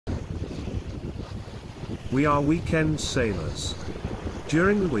We are weekend sailors.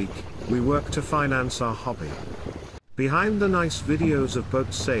 During the week, we work to finance our hobby. Behind the nice videos of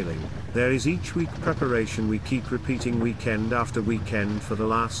boat sailing, there is each week preparation we keep repeating weekend after weekend for the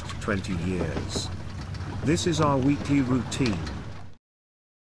last 20 years. This is our weekly routine.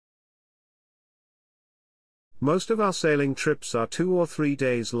 Most of our sailing trips are 2 or 3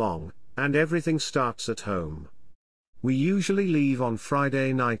 days long, and everything starts at home. We usually leave on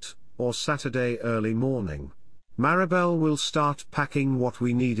Friday night, or Saturday early morning. Maribel will start packing what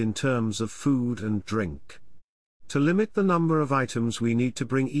we need in terms of food and drink. To limit the number of items we need to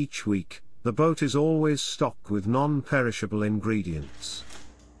bring each week, the boat is always stocked with non-perishable ingredients.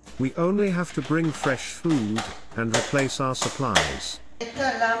 We only have to bring fresh food, and replace our supplies.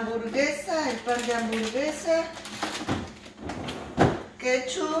 Esta es la hamburguesa, el pan de hamburguesa,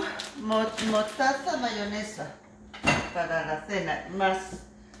 ketchup, mostaza, mayonesa para la cena, más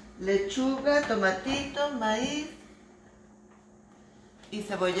lechuga, tomatito, maíz y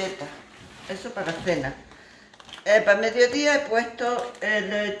cebolleta. Eso para cena. Para mediodía he puesto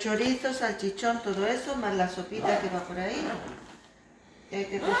el chorizo, salchichón, todo eso, más la sopita que va por ahí. Y hay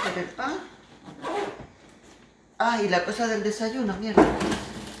que coger el pan. Ah, y la cosa del desayuno, mierda.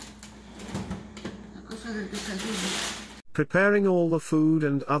 La cosa del desayuno. Preparing all the food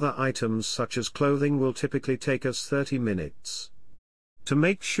and other items such as clothing will typically take us 30 minutes. To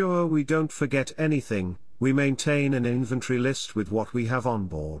make sure we don't forget anything, we maintain an inventory list with what we have on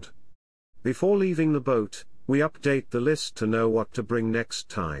board. Before leaving the boat, we update the list to know what to bring next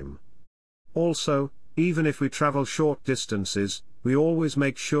time. Also, even if we travel short distances, we always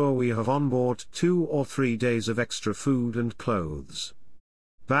make sure we have on board 2 or 3 days of extra food and clothes.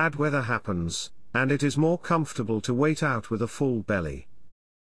 Bad weather happens, and it is more comfortable to wait out with a full belly.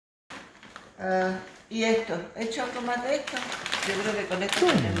 Y esto, he hecho algo más de esto. Yo creo que con esto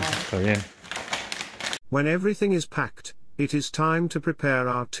tenemos. Está bien. When everything is packed, it is time to prepare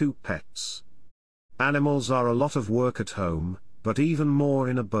our 2 pets. Animals are a lot of work at home, but even more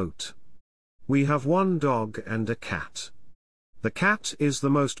in a boat. We have 1 dog and a cat. The cat is the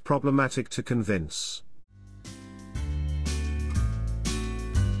most problematic to convince.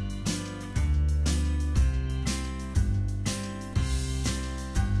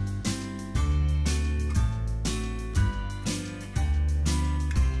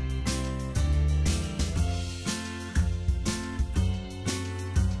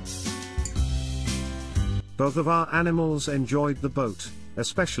 Both of our animals enjoyed the boat,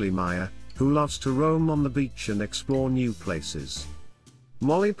 especially Maya, who loves to roam on the beach and explore new places.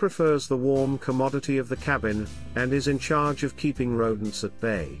 Molly prefers the warm commodity of the cabin, and is in charge of keeping rodents at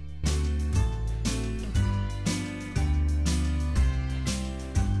bay.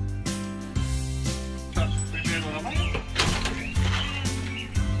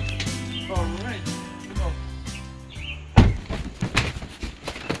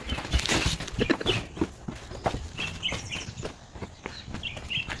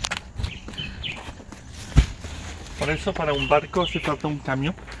 Por eso para un barco hace falta un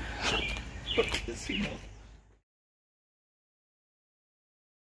camión. Porque si no...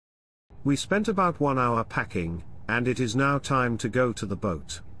 We spent about 1 hour packing, and it is now time to go to the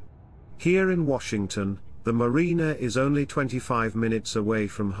boat. Here in Washington, the marina is only 25 minutes away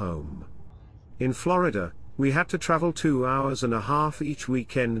from home. In Florida, we had to travel 2 hours and a half each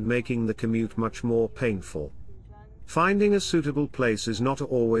weekend, making the commute much more painful. Finding a suitable place is not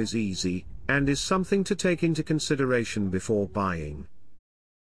always easy, and is something to take into consideration before buying.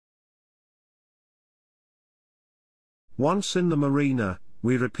 Once in the marina,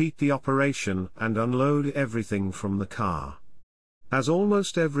 we repeat the operation and unload everything from the car. As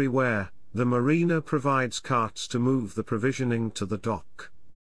almost everywhere, the marina provides carts to move the provisioning to the dock.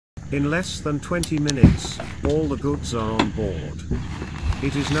 In less than 20 minutes, all the goods are on board.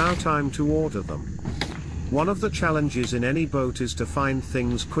 It is now time to order them. One of the challenges in any boat is to find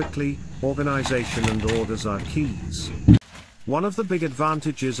things quickly. Organization and orders are keys. One of the big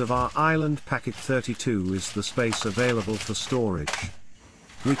advantages of our island Packet 32 is the space available for storage.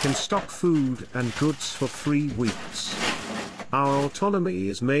 We can stock food and goods for 3 weeks. Our autonomy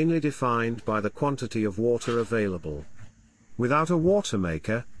is mainly defined by the quantity of water available. Without a water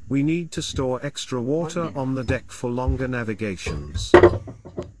maker, we need to store extra water on the deck for longer navigations.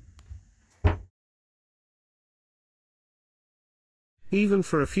 Even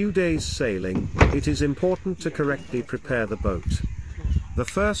for a few days sailing, it is important to correctly prepare the boat. The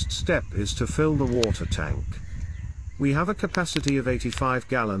first step is to fill the water tank. We have a capacity of 85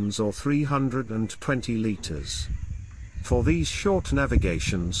 gallons or 320 liters. For these short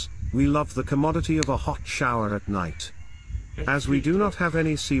navigations, we love the commodity of a hot shower at night. As we do not have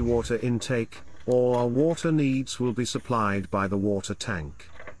any seawater intake, all our water needs will be supplied by the water tank.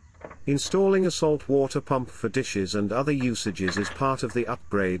 Installing a salt water pump for dishes and other usages is part of the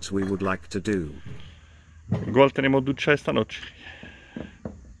upgrades we would like to do. Igual tenemos ducha esta noche.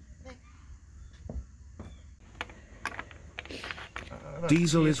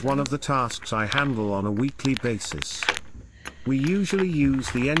 Diesel is one of the tasks I handle on a weekly basis. We usually use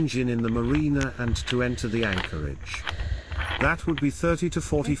the engine in the marina and to enter the anchorage. That would be 30 to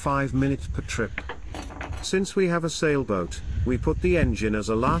 45 minutes per trip. Since we have a sailboat, we put the engine as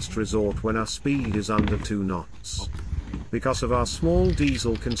a last resort when our speed is under 2 knots. Because of our small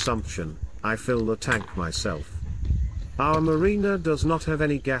diesel consumption, I fill the tank myself. Our marina does not have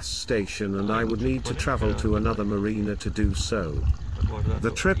any gas station and I would need to travel to another marina to do so. The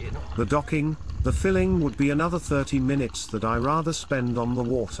trip, the docking, the filling would be another 30 minutes that I rather spend on the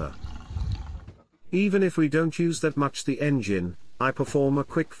water. Even if we don't use that much the engine, I perform a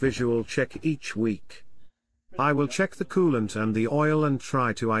quick visual check each week. I will check the coolant and the oil and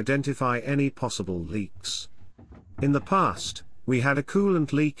try to identify any possible leaks. In the past, we had a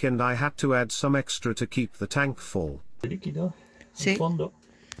coolant leak and I had to add some extra to keep the tank full. Líquido, Sí. al fondo.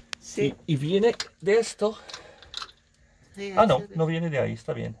 Sí. Y viene de esto. Sí, Ah, no, eso de- no viene de ahí,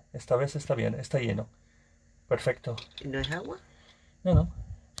 está bien. Esta vez está bien, está lleno. Perfecto. ¿Y no es agua? No, no.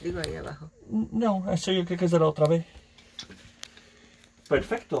 Digo ahí abajo. No, eso yo creo que es de la otra vez.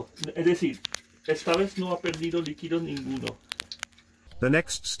 Perfecto. Es decir, esta vez no ha perdido líquido ninguno. The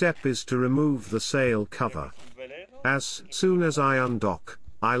next step is to remove the sail cover. As soon as I undock,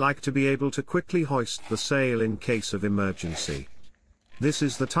 I like to be able to quickly hoist the sail in case of emergency. This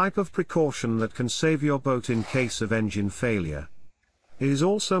is the type of precaution that can save your boat in case of engine failure. It is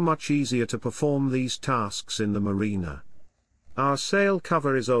also much easier to perform these tasks in the marina. Our sail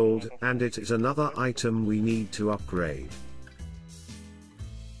cover is old and it is another item we need to upgrade.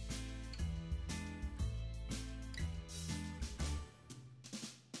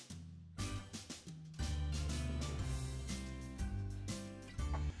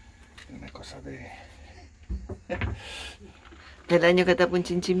 Una cosa de... El año que tapa un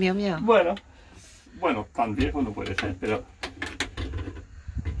chinchín miau miau. Bueno, tan viejo no puede ser, pero...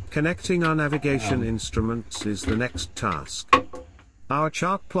 Connecting our navigation instruments is the next task. Our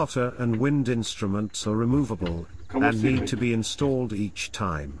chart plotter and wind instruments are removable and need to be installed each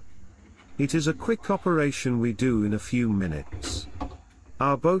time. It is a quick operation we do in a few minutes.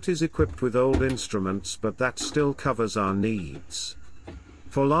 Our boat is equipped with old instruments, but that still covers our needs.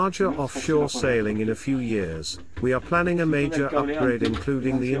 For larger offshore sailing in a few years, we are planning a major upgrade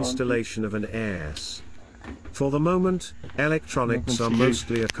including the installation of an AIS. For the moment, electronics are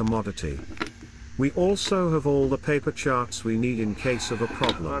mostly a commodity. We also have all the paper charts we need in case of a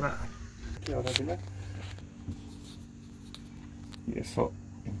problem. Y eso,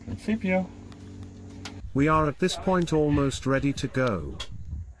 en principio... We are at this point almost ready to go.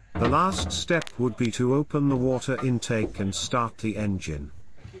 The last step would be to open the water intake and start the engine.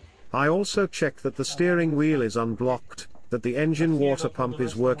 I also check that the steering wheel is unblocked, that the engine water pump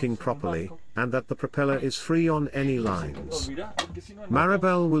is working properly, and that the propeller is free on any lines.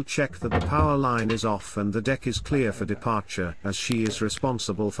 Maribel will check that the power line is off and the deck is clear for departure, as she is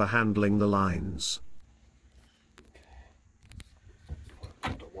responsible for handling the lines.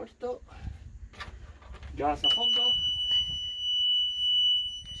 Gas a fondo.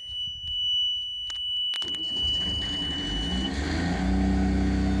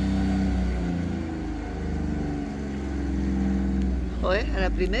 Joder, a la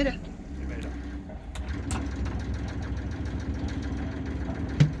primera. Primero.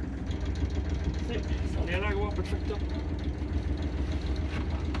 Sí, salía el agua, perfecto.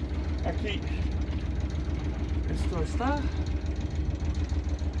 Aquí. Esto está.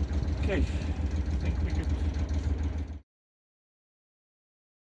 Okay. I think we could...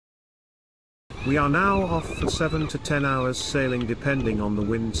 We are now off for 7 to 10 hours sailing depending on the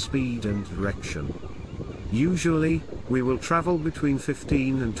wind speed and direction. Usually, we will travel between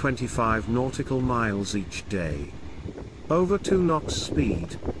 15 and 25 nautical miles each day. Over 2 knots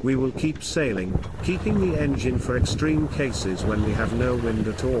speed, we will keep sailing, keeping the engine for extreme cases when we have no wind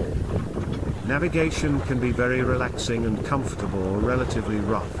at all. Navigation can be very relaxing and comfortable or relatively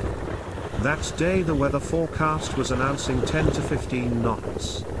rough. That day the weather forecast was announcing 10 to 15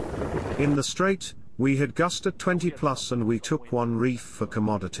 knots. In the strait, we had gusted 20 plus and we took one reef for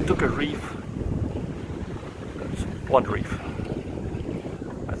commodity. Took a reef. One reef.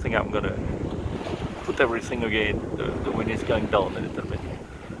 I think I'm gonna put everything again. The wind is going down a little bit.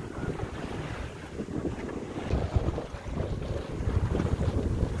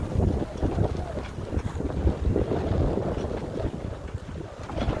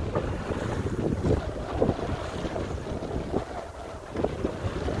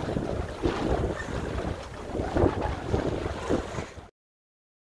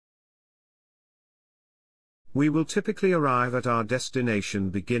 We will typically arrive at our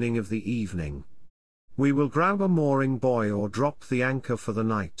destination beginning of the evening. We will grab a mooring buoy or drop the anchor for the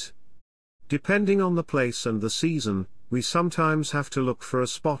night. Depending on the place and the season, we sometimes have to look for a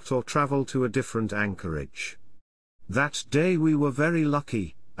spot or travel to a different anchorage. That day we were very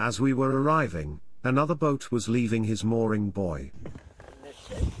lucky. As we were arriving, another boat was leaving his mooring buoy.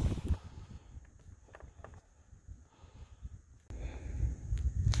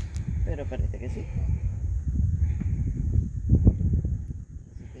 Pero parece que sí.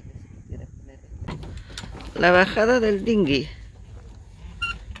 La bajada del dinghy.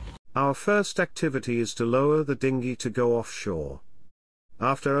 Our first activity is to lower the dinghy to go offshore.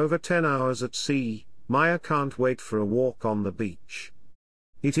 After over 10 hours at sea, Maya can't wait for a walk on the beach.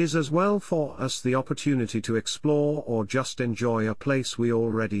 It is as well for us the opportunity to explore or just enjoy a place we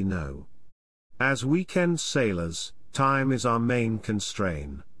already know. As weekend sailors, time is our main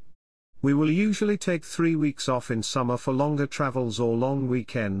constraint. We will usually take 3 weeks off in summer for longer travels or long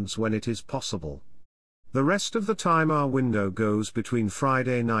weekends when it is possible. The rest of the time our window goes between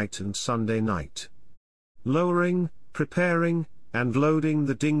Friday night and Sunday night. Lowering, preparing, and loading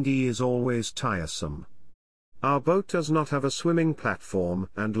the dinghy is always tiresome. Our boat does not have a swimming platform,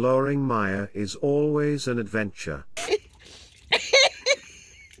 and lowering Maya is always an adventure.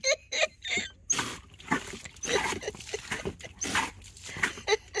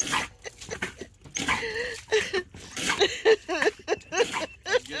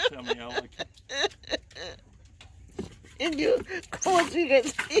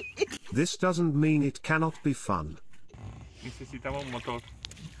 This doesn't mean it cannot be fun. Necesitamos un motor.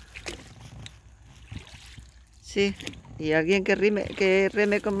 Sí, y alguien que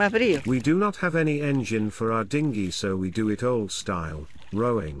reme con más brío. We do not have any engine for our dinghy, so we do it old style,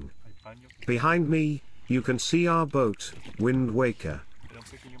 rowing. Behind me, you can see our boat, Wind Waker.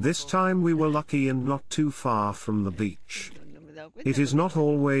 This time we were lucky and not too far from the beach. It is not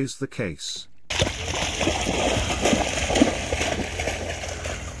always the case.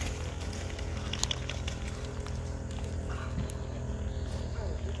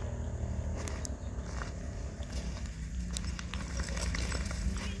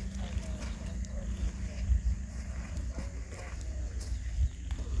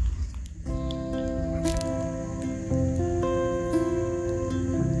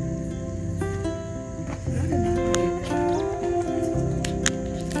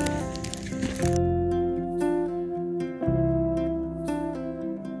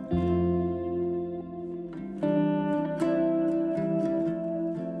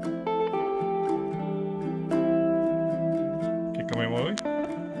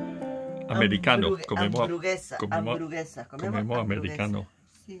 Americano, hamburguesa. Comemos americano.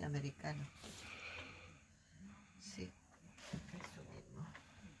 Sí, americano. Sí, eso mismo.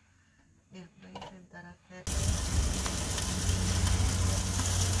 Bien, voy a intentar hacer.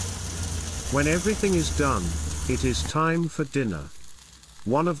 When everything is done, it is time for dinner.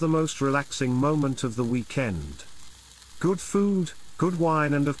 One of the most relaxing moments of the weekend. Good food, good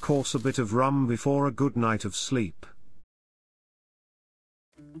wine, and of course a bit of rum before a good night of sleep.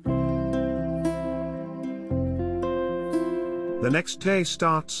 The next day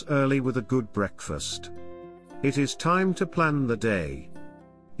starts early with a good breakfast. It is time to plan the day.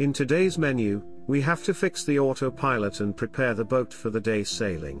 In today's menu, we have to fix the autopilot and prepare the boat for the day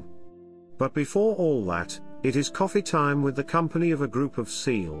sailing. But before all that, it is coffee time with the company of a group of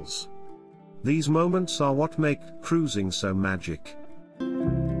seals. These moments are what make cruising so magic.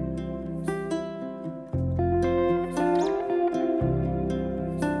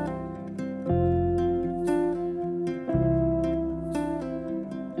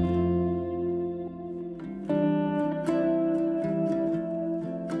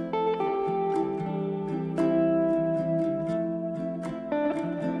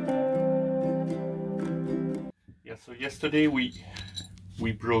 So yesterday we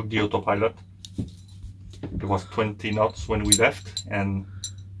broke the autopilot. It was 20 knots when we left, and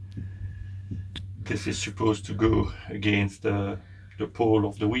this is supposed to go against the pole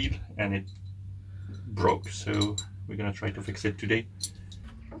of the wheel, and it broke. So we're gonna try to fix it today.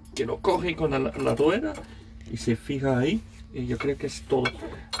 Que lo coge con la rueda y se fija ahí, y yo creo que es todo.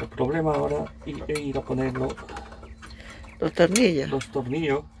 El problema ahora es ir a ponerlo Los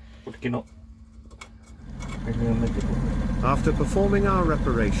tornillos, porque no. After performing our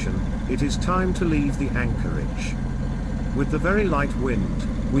reparation, it is time to leave the anchorage. With the very light wind,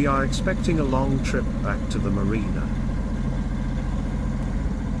 we are expecting a long trip back to the marina.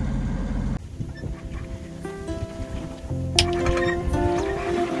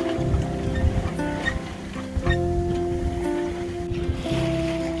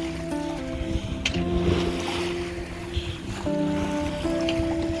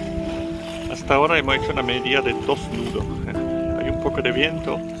 Hasta ahora hemos hecho una media de 2 nudos. Hay un poco de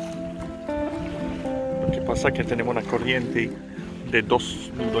viento. Lo que pasa es que tenemos una corriente de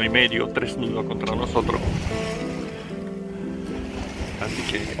 2 nudos y medio, 3 nudos contra nosotros. Así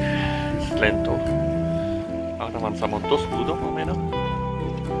que es lento. Ahora avanzamos 2 nudos más o menos.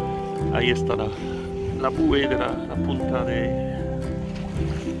 Ahí está la buey de la punta de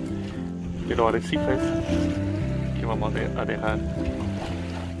los arrecifes que vamos a dejar en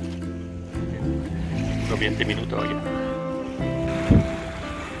unos 20 minutos aquí.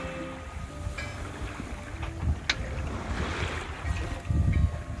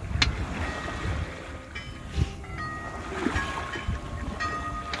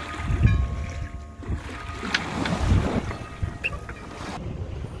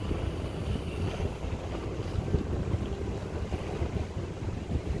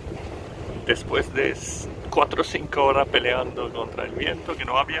 Después de 4 o 5 horas peleando contra el viento, que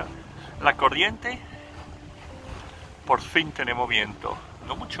no había la corriente, por fin tenemos viento.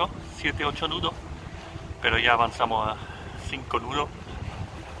 No mucho, 7-8 nudos, pero ya avanzamos a 5 nudos.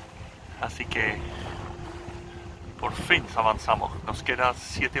 Así que por fin avanzamos. Nos queda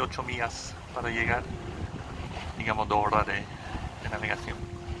 7-8 millas para llegar, digamos 2 horas de navegación.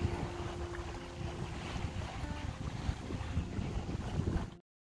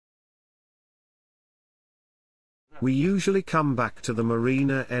 We usually come back to the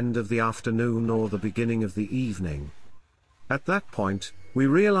marina end of the afternoon or the beginning of the evening. At that point, we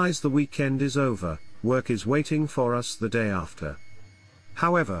realize the weekend is over, work is waiting for us the day after.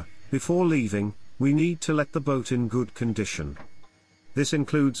 However, before leaving, we need to let the boat in good condition. This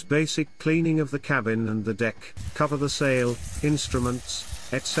includes basic cleaning of the cabin and the deck, cover the sail, instruments,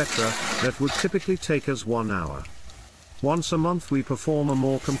 etc., that would typically take us 1 hour. Once a month we perform a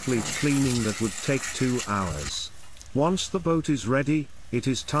more complete cleaning that would take 2 hours. Once the boat is ready, it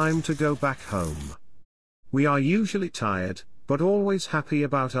is time to go back home. We are usually tired, but always happy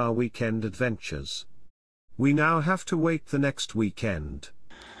about our weekend adventures. We now have to wait the next weekend.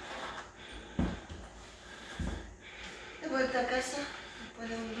 De vuelta a casa, después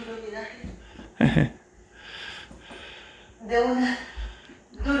de un duro viaje. De un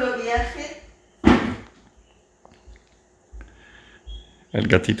duro viaje. El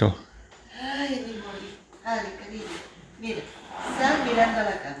gatito. Ay, mi morí. Ay, cariño. Mira, sal mirando a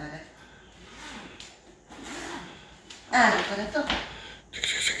la cara.